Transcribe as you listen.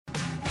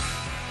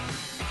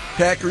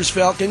Packers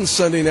Falcons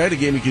Sunday night, a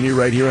game you can hear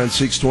right here on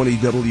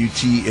 620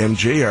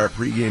 WTMJ. Our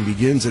pregame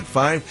begins at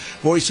 5.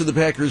 Voice of the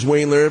Packers,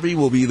 Wayne Larrivee,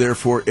 will be there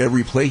for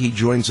every play. He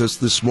joins us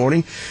this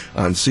morning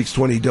on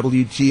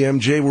 620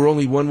 WTMJ. We're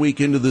only 1 week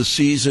into the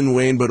season,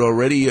 Wayne, but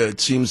already it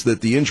seems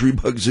that the injury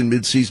bugs in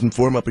midseason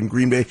form up in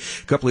Green Bay.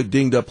 A couple of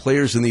dinged up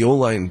players in the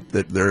O-line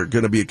that they're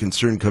going to be a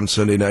concern come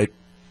Sunday night.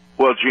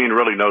 Well, Gene,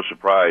 really no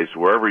surprise.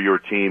 Wherever your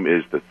team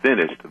is the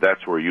thinnest,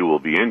 that's where you will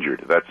be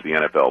injured. That's the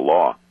NFL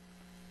law.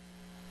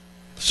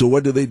 So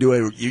what do they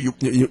do?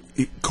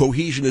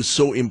 Cohesion is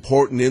so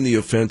important in the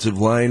offensive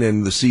line,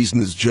 and the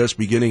season is just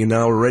beginning, and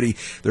now already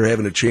they're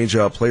having to change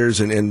out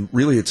players, and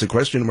really it's a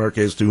question mark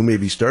as to who may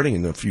be starting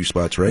in a few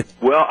spots, right?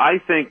 Well, I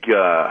think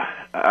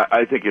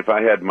if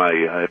I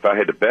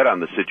had to bet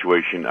on the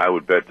situation, I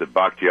would bet that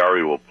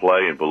Bakhtiari will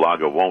play and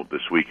Bulaga won't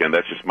this weekend.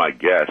 That's just my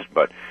guess,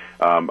 but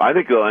I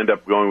think they'll end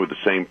up going with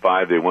the same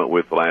five they went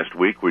with last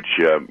week, which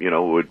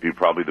would be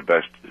probably the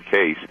best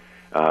case.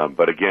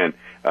 But again,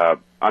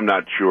 I'm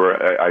not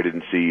sure. I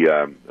didn't see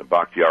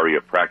Bakhtiari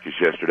at practice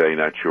yesterday.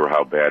 Not sure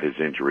how bad his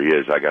injury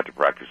is. I got to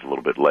practice a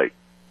little bit late.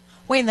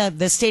 Wayne,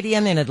 the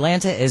stadium in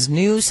Atlanta is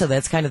new, so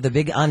that's kind of the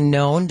big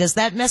unknown. Does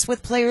that mess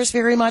with players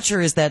very much,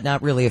 or is that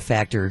not really a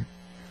factor?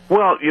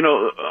 Well,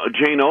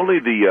 Jane, only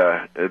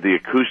the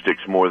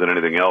acoustics more than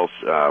anything else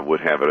would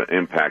have an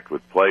impact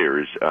with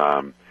players.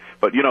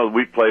 But,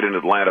 we've played in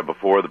Atlanta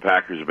before. The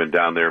Packers have been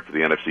down there for the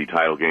NFC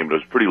title game. It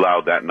was pretty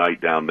loud that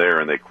night down there,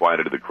 and they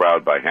quieted the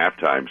crowd by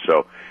halftime.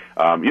 So,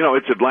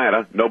 it's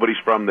Atlanta. Nobody's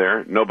from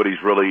there.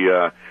 Nobody's really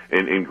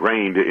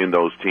ingrained in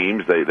those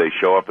teams. They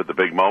show up at the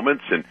big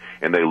moments,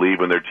 and they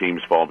leave when their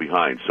teams fall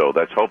behind. So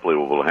that's hopefully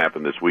what will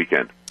happen this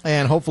weekend.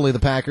 And hopefully the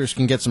Packers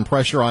can get some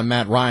pressure on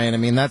Matt Ryan. I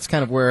mean, that's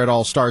kind of where it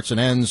all starts and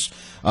ends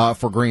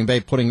for Green Bay,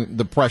 putting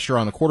the pressure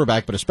on the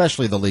quarterback, but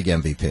especially the league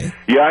MVP.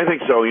 Yeah, I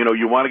think so.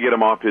 You want to get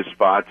him off his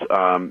spots.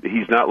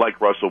 He's not like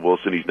Russell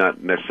Wilson. He's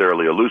not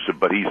necessarily elusive,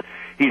 but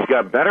he's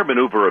got better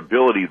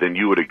maneuverability than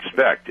you would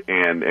expect.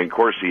 And of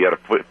course, he had a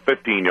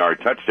 15-yard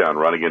touchdown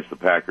run against the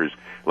Packers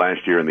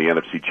last year in the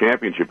NFC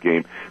Championship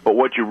game. But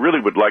what you really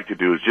would like to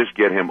do is just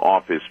get him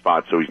off his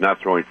spot so he's not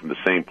throwing from the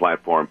same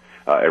platform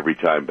every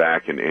time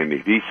back. And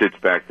if he sits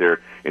back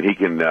there and he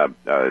can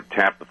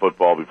tap the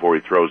football before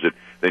he throws it,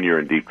 then you're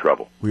in deep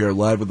trouble. We are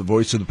live with the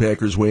voice of the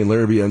Packers, Wayne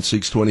Larrivee, on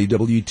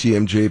 620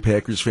 WTMJ.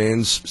 Packers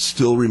fans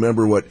still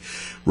remember what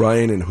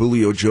Ryan and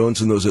Julio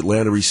Jones and those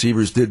Atlanta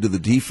receivers did to the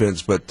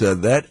defense, but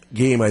that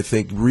game, I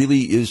think, really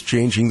is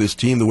changing this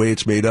team, the way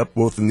it's made up,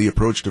 both in the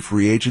approach to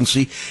free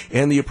agency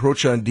and the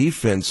approach on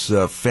defense.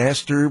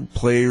 Faster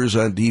players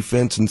on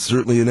defense, and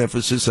certainly an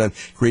emphasis on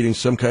creating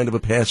some kind of a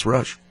pass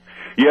rush.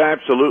 Yeah,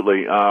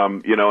 absolutely.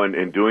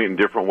 And doing it in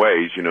different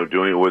ways.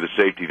 Doing it with a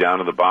safety down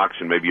in the box,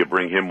 and maybe you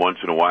bring him once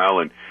in a while,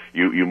 and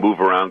you move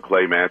around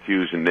Clay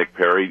Matthews and Nick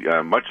Perry,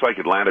 much like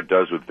Atlanta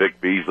does with Vic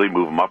Beasley,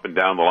 move them up and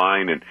down the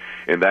line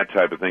and that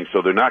type of thing.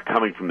 So they're not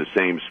coming from the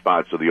same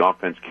spot, so the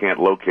offense can't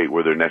locate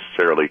where they're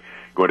necessarily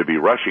going to be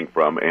rushing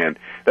from, and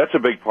that's a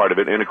big part of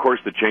it. And, of course,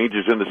 the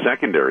changes in the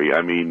secondary.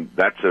 I mean,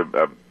 that's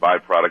a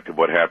byproduct of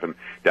what happened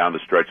down the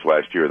stretch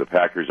last year. The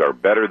Packers are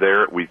better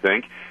there, we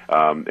think,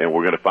 and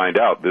we're going to find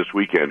out this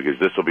weekend because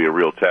this will be a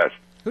real test.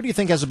 Who do you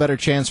think has a better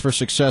chance for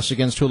success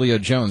against Julio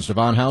Jones,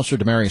 Devon House or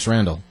Demarius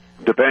Randall?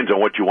 Depends on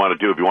what you want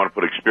to do. If you want to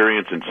put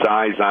experience and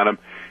size on him,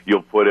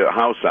 you'll put a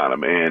house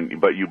on him,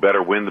 but you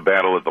better win the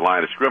battle at the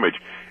line of scrimmage.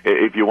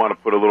 If you want to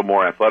put a little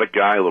more athletic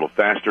guy, a little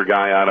faster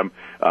guy on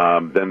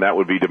him, then that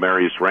would be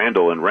Demarius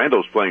Randall, and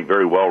Randall's playing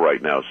very well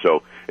right now.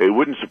 So it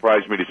wouldn't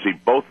surprise me to see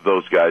both of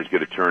those guys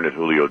get a turn at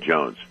Julio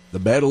Jones. The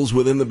battles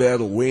within the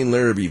battle. Wayne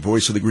Larrivee,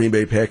 voice of the Green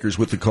Bay Packers,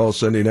 with the call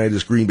Sunday night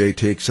as Green Bay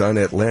takes on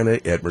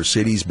Atlanta at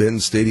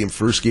Mercedes-Benz Stadium.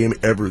 First game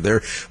ever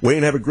there.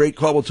 Wayne, have a great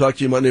call. We'll talk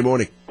to you Monday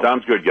morning.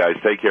 Sounds good, guys.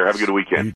 Take care. Have a good weekend.